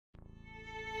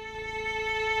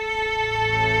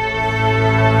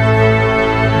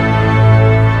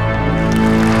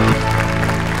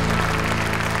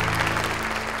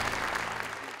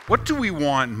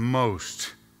want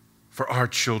most for our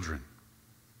children?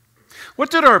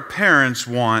 What did our parents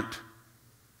want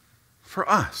for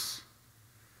us?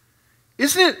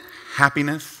 Isn't it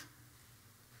happiness?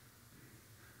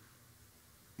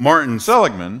 Martin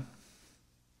Seligman,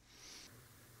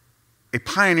 a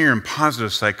pioneer in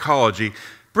positive psychology,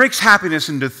 breaks happiness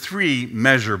into 3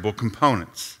 measurable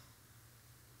components: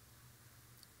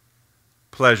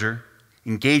 pleasure,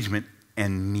 engagement,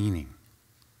 and meaning.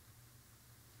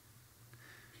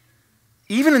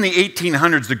 Even in the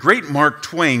 1800s, the great Mark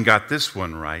Twain got this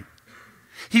one right.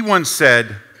 He once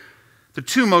said, "The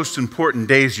 2 most important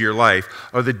days of your life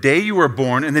are the day you were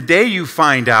born and the day you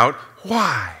find out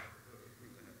why."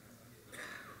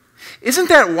 Isn't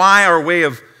that why our way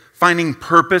of finding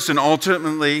purpose and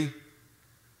ultimately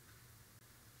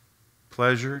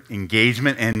pleasure,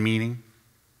 engagement, and meaning?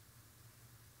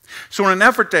 So in an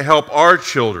effort to help our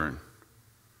children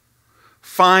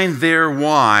find their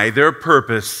why, their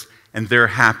purpose, and their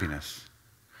happiness,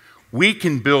 we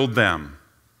can build them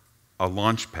a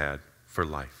launch pad for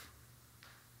life.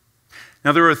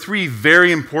 Now, there are 3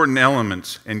 very important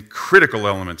elements and critical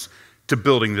elements to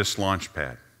building this launch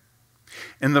pad.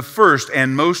 And the first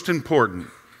and most important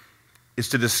is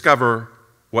to discover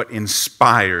what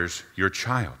inspires your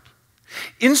child.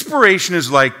 Inspiration is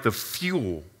like the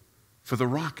fuel for the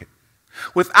rocket.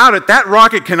 Without it, that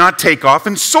rocket cannot take off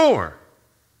and soar.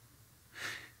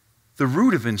 The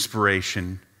root of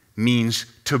inspiration means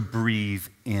to breathe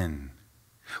in.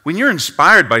 When you're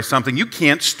inspired by something, you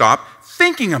can't stop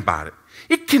thinking about it.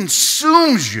 It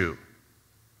consumes you.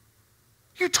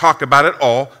 You talk about it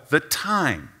all the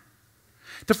time.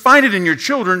 To find it in your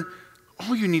children,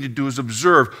 all you need to do is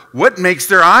observe what makes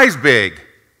their eyes big.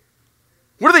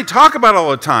 What do they talk about all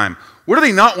the time? What do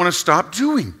they not want to stop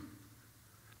doing?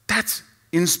 That's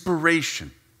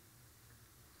inspiration.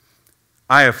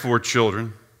 I have 4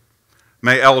 children.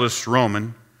 My eldest,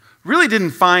 Roman, really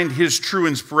didn't find his true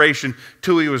inspiration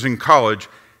till he was in college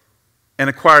and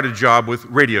acquired a job with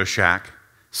Radio Shack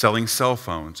selling cell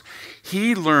phones.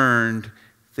 He learned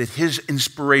that his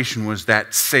inspiration was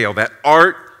that sale, that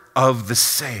art of the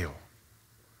sale.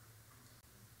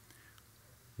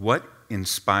 What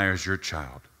inspires your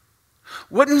child?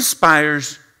 What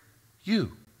inspires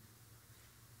you?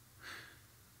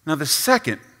 Now, the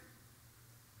second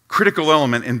critical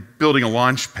element in building a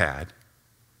launch pad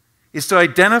is to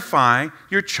identify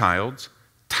your child's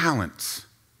talents.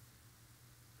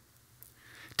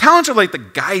 Talents are like the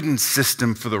guidance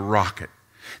system for the rocket.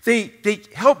 They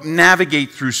help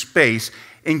navigate through space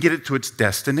and get it to its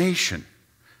destination.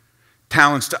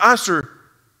 Talents to us are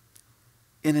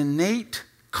an innate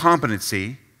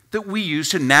competency that we use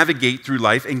to navigate through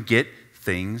life and get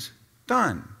things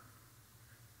done.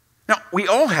 Now, we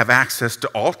all have access to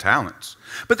all talents,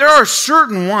 but there are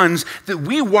certain ones that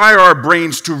we wire our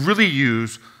brains to really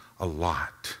use a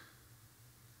lot.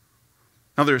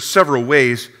 Now, there are several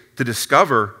ways to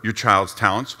discover your child's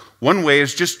talents. One way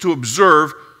is just to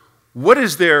observe what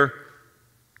is their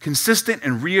consistent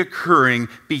and reoccurring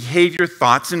behavior,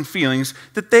 thoughts, and feelings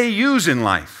that they use in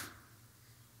life.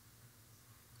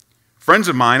 Friends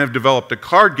of mine have developed a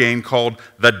card game called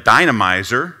the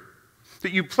Dynamizer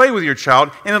that you play with your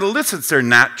child, and it elicits their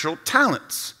natural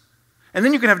talents. And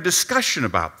then you can have a discussion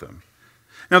about them.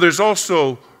 Now, there's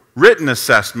also written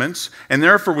assessments, and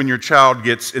therefore when your child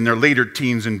gets in their later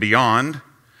teens and beyond,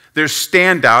 there's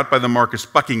Standout by the Marcus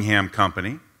Buckingham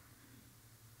Company.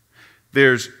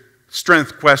 There's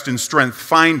Strength Quest and Strength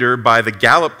Finder by the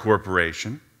Gallup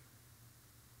Corporation.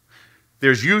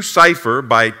 There's U-Cipher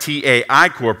by TAI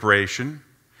Corporation,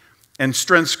 and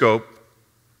StrengthScope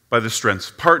by the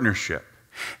Strengths Partnership.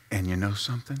 And you know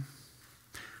something?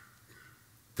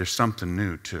 There's something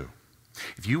new, too.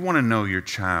 If you want to know your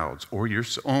child's or your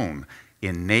own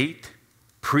innate,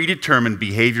 predetermined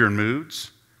behavior and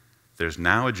moods, there's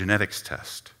now a genetics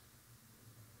test.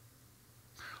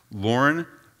 Lauren,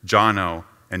 Jono,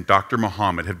 and Dr.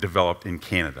 Muhammad have developed in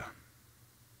Canada.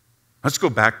 Let's go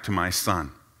back to my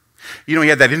son. You know, he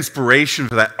had that inspiration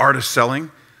for that art of selling.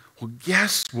 Well,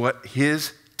 guess what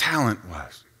his talent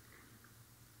was?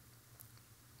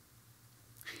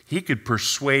 He could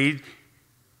persuade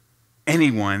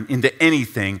anyone into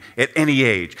anything at any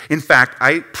age. In fact,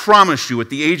 I promise you, at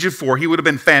the age of 4, he would have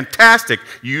been fantastic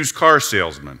used car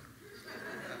salesman.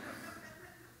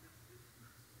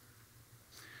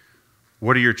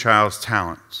 What are your child's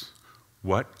talents?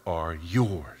 What are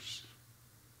yours?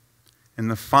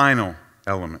 And the final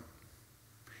element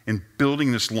in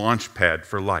building this launch pad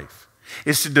for life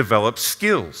is to develop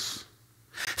skills.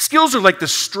 Skills are like the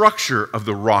structure of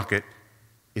the rocket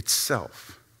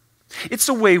itself. It's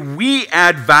the way we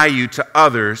add value to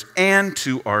others and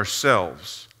to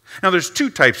ourselves. Now, there's two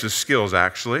types of skills,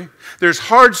 actually. There's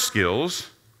hard skills,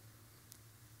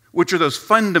 which are those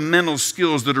fundamental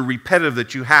skills that are repetitive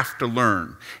that you have to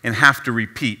learn and have to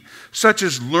repeat, such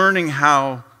as learning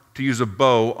how to use a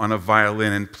bow on a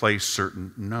violin and play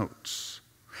certain notes.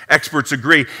 Experts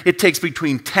agree it takes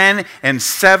between 10 and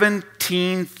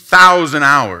 17,000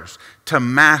 hours to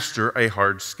master a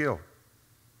hard skill.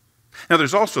 Now,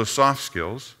 there's also soft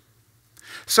skills.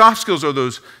 Soft skills are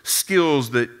those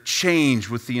skills that change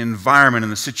with the environment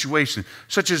and the situation,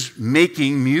 such as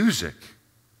making music.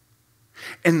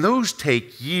 And those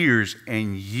take years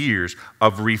and years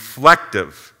of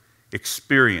reflective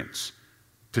experience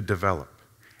to develop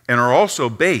and are also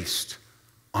based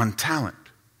on talent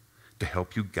to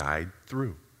help you guide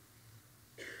through.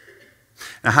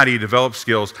 Now, how do you develop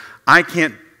skills? I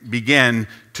can't begin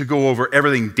to go over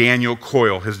everything Daniel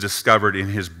Coyle has discovered in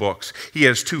his books. He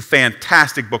has two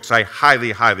fantastic books I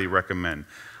highly, highly recommend.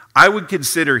 I would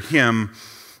consider him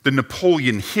the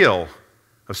Napoleon Hill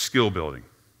of skill building,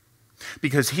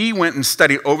 because he went and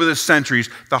studied over the centuries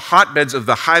the hotbeds of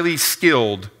the highly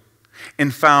skilled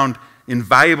and found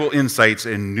invaluable insights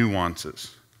and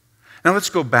nuances. Now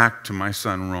let's go back to my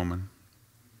son Roman.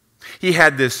 He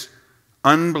had this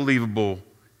unbelievable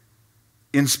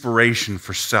inspiration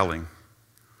for selling,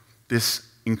 this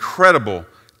incredible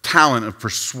talent of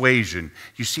persuasion.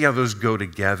 You see how those go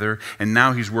together? And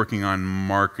now he's working on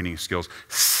marketing skills,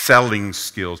 selling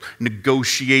skills,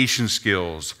 negotiation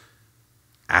skills,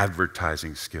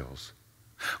 advertising skills.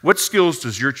 What skills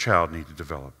does your child need to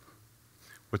develop?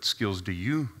 What skills do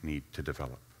you need to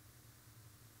develop?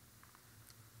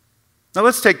 Now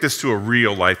let's take this to a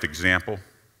real life example.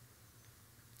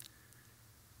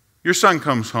 Your son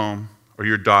comes home, or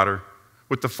your daughter,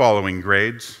 with the following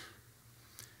grades: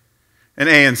 an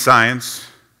A in science,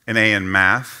 an A in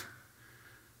math,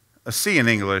 a C in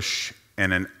English,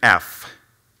 and an F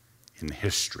in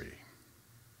history.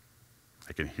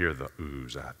 I can hear the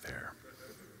oohs out there.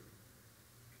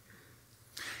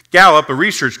 Gallup, a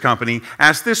research company,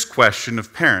 asked this question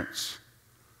of parents: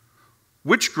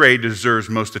 which grade deserves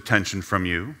most attention from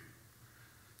you?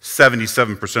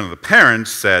 77% of the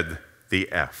parents said the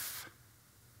F.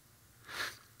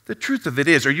 The truth of it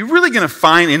is, are you really going to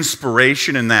find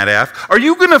inspiration in that F? Are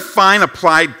you going to find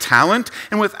applied talent?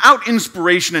 And without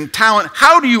inspiration and talent,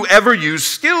 how do you ever use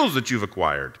skills that you've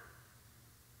acquired?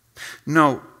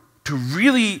 No, to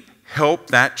really help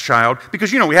that child,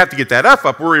 because we have to get that F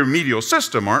up. We're a remedial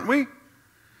system, aren't we?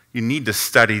 You need to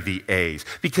study the A's,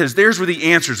 because there's where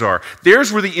the answers are.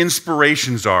 There's where the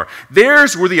inspirations are.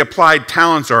 There's where the applied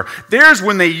talents are. There's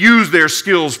when they use their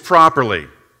skills properly.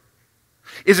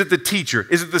 Is it the teacher?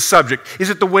 Is it the subject?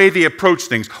 Is it the way they approach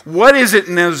things? What is it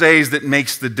in those A's that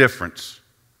makes the difference?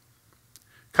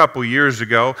 A couple years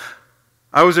ago,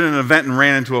 I was at an event and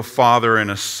ran into a father and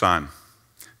a son.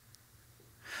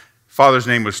 Father's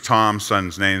name was Tom,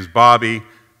 son's name is Bobby.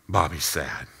 Bobby's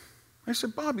sad. I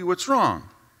said, Bobby, what's wrong?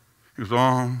 He goes,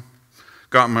 oh,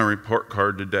 got my report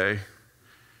card today.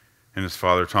 And his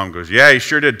father, Tom, goes, yeah, he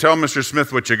sure did. Tell Mr.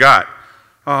 Smith what you got.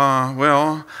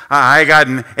 Well, I got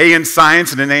an A in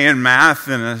science and an A in math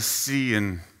and a C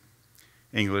in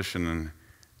English and an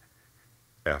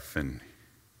F in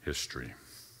history.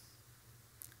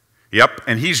 Yep,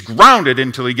 and he's grounded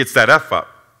until he gets that F up.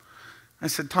 I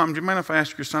said, Tom, do you mind if I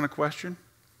ask your son a question?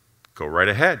 Go right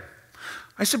ahead.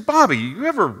 I said, Bobby, you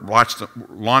ever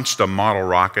launched a model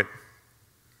rocket?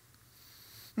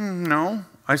 No.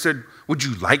 I said, would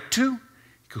you like to?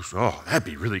 He goes, oh, that'd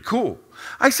be really cool.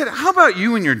 I said, how about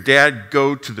you and your dad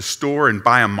go to the store and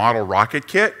buy a model rocket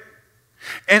kit?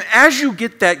 And as you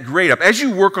get that grade up, as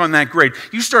you work on that grade,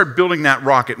 you start building that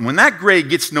rocket. And when that grade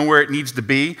gets nowhere it needs to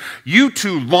be, you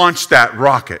two launch that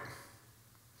rocket.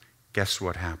 Guess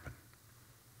what happened?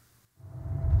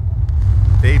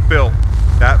 They built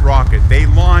that rocket. They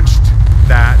launched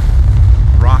that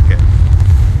rocket.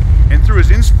 And through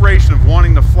his inspiration of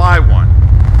wanting to fly one,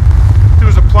 through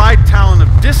his applied talent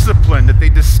of discipline that they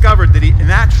discovered that he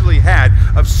naturally had,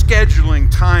 of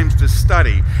scheduling times to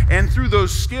study, and through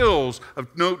those skills of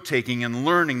note-taking and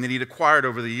learning that he'd acquired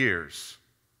over the years,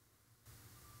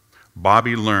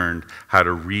 Bobby learned how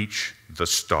to reach the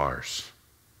stars.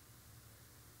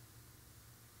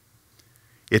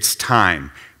 It's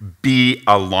time. Be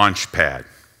a launch pad.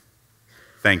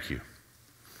 Thank you.